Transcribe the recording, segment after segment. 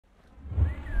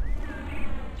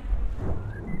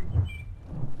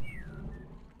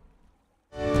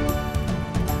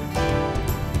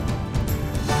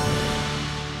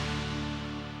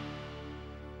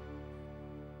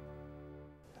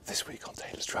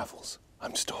travels,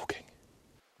 I'm stalking.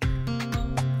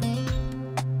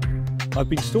 I've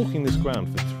been stalking this ground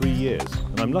for 3 years,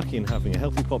 and I'm lucky in having a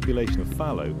healthy population of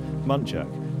fallow, muntjac,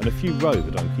 and a few roe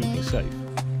that I'm keeping safe.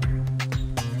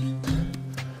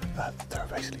 There are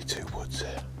basically two woods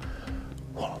here.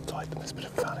 One on side, and there's a bit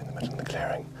of a valley in the middle of the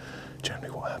clearing.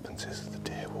 Generally what happens is the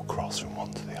deer will cross from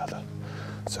one to the other.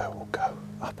 So we'll go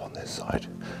up on this side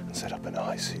and set up in a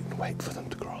high seat and wait for them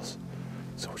to cross.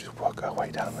 So we'll just work our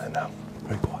way down there now,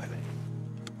 very quietly.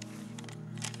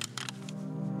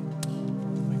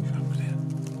 Make sure I'm clear.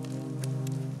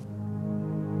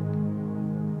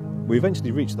 We eventually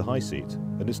reach the high seat,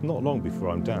 and it's not long before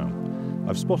I'm down.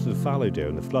 I've spotted a fallow deer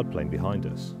in the floodplain behind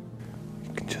us.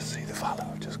 You can just see the fallow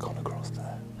have just gone across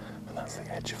there, and that's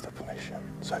the edge of the permission.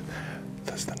 So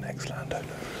that's the next landowner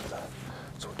over there.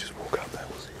 So we'll just walk up there,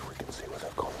 we'll see if we can see where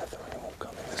they've gone, if there are any more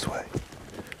coming this way.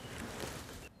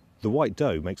 The white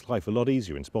doe makes life a lot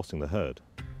easier in spotting the herd.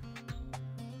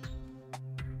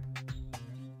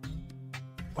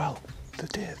 Well, the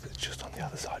deer that's just on the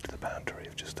other side of the boundary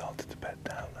have just started to bed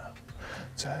down now.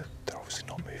 So they're obviously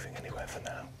not moving anywhere for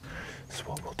now. So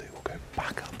what we'll do, we'll go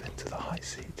back up into the high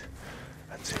seat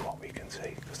and see what we can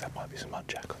see, because there might be some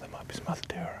muntjac or there might be some other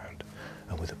deer around.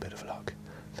 And with a bit of luck,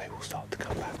 they will start to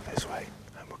come back this way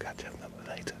and we'll catch them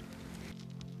later.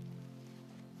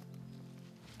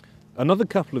 Another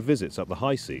couple of visits up the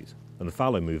high seat, and the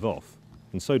fallow move off,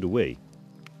 and so do we.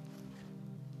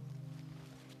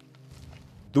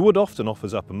 The wood often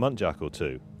offers up a muntjac or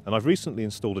two, and I've recently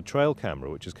installed a trail camera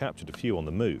which has captured a few on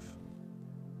the move.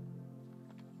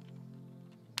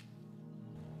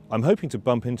 I'm hoping to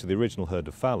bump into the original herd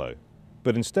of fallow,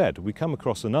 but instead we come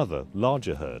across another,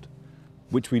 larger herd,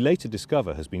 which we later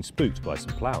discover has been spooked by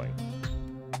some ploughing.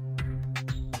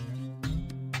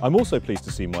 I'm also pleased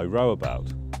to see my roe about,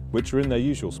 which are in their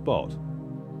usual spot,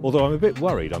 although I'm a bit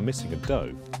worried I'm missing a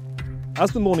doe.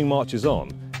 As the morning marches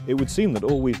on, it would seem that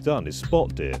all we've done is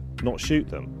spot deer, not shoot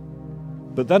them.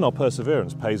 But then our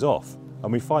perseverance pays off,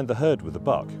 and we find the herd with a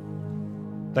buck.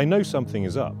 They know something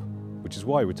is up, which is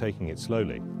why we're taking it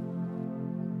slowly.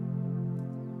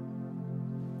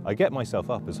 I get myself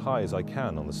up as high as I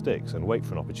can on the sticks and wait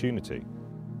for an opportunity.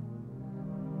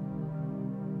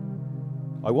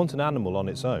 I want an animal on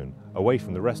its own, away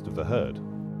from the rest of the herd.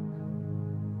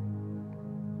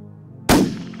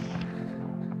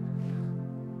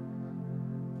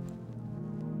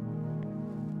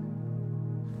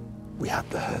 We had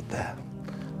the herd there.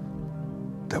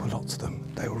 There were lots of them.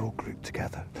 They were all grouped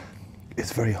together.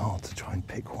 It's very hard to try and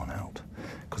pick one out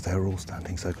because they're all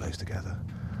standing so close together.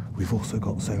 We've also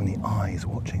got so many eyes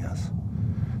watching us,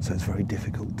 so it's very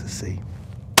difficult to see.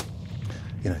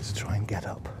 You know, to try and get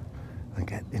up and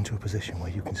get into a position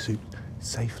where you can shoot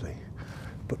safely,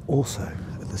 but also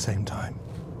at the same time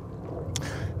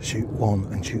shoot one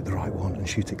and shoot the right one and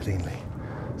shoot it cleanly.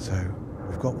 So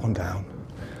we've got one down.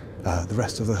 The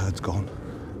rest of the herd's gone.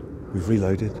 We've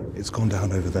reloaded, it's gone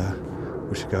down over there.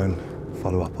 We should go and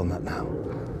follow up on that now.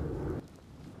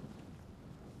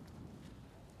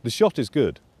 The shot is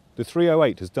good. The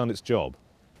 308 has done its job.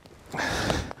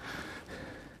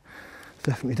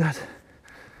 Definitely dead.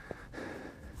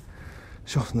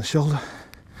 Shot in the shoulder.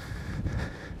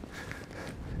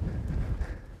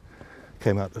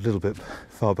 Came out a little bit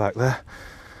far back there.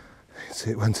 You can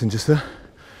see it went in just there.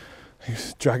 You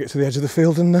just drag it to the edge of the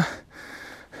field and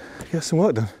get some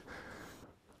work done.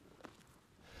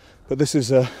 But this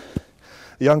is a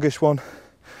youngish one.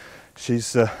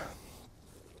 She's, you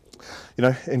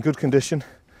know, in good condition.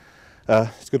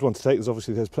 It's a good one to take.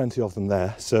 There's plenty of them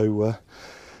there. So,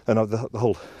 and the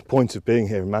whole point of being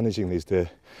here and managing these deer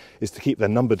is to keep their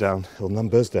number down, or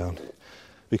numbers down,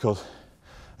 because,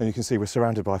 and you can see we're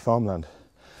surrounded by farmland,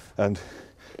 and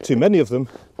too many of them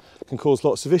can cause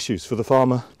lots of issues for the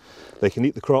farmer. They can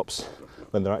eat the crops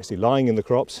when they're actually lying in the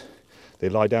crops. They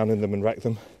lie down in them and wreck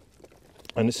them.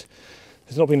 And it's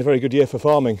not been a very good year for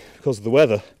farming because of the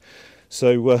weather. So,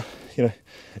 you know,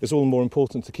 it's all the more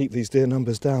important to keep these deer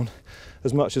numbers down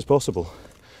as much as possible.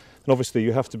 And obviously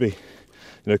you have to be, you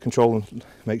know, control and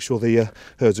make sure the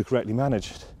herds are correctly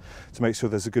managed to make sure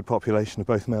there's a good population of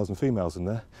both males and females in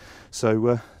there.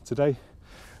 So today,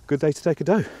 good day to take a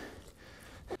doe.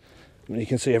 And you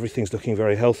can see everything's looking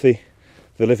very healthy.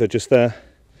 The liver just there.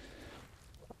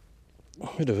 A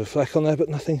bit of a fleck on there, but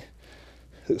nothing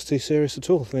looks too serious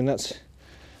at all. I mean, that's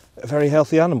a very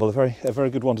healthy animal, a very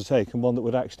good one to take, and one that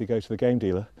would actually go to the game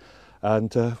dealer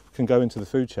and can go into the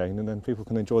food chain, and then people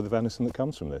can enjoy the venison that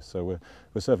comes from this. So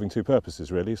we're serving two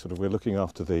purposes really. Sort of, we're looking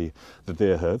after the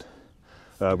deer herd,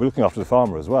 we're looking after the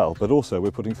farmer as well, but also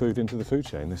we're putting food into the food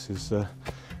chain. This is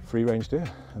free range deer,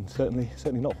 and certainly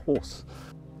not horse.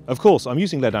 Of course, I'm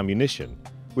using lead ammunition,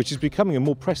 which is becoming a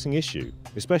more pressing issue,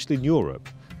 especially in Europe,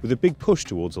 with a big push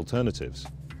towards alternatives.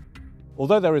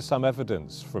 Although there is some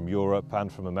evidence from Europe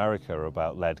and from America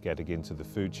about lead getting into the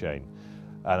food chain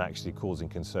and actually causing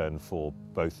concern for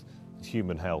both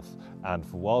human health and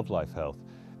for wildlife health,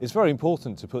 it's very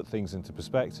important to put things into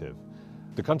perspective.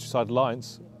 The Countryside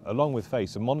Alliance, along with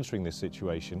FACE, are monitoring this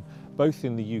situation both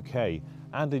in the UK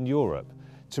and in Europe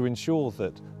to ensure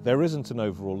that there isn't an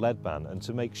overall lead ban and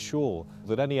to make sure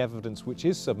that any evidence which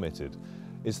is submitted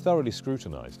is thoroughly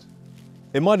scrutinised.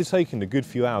 It might have taken a good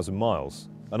few hours and miles,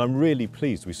 and I'm really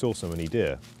pleased we saw so many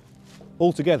deer.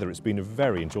 Altogether, it's been a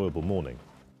very enjoyable morning.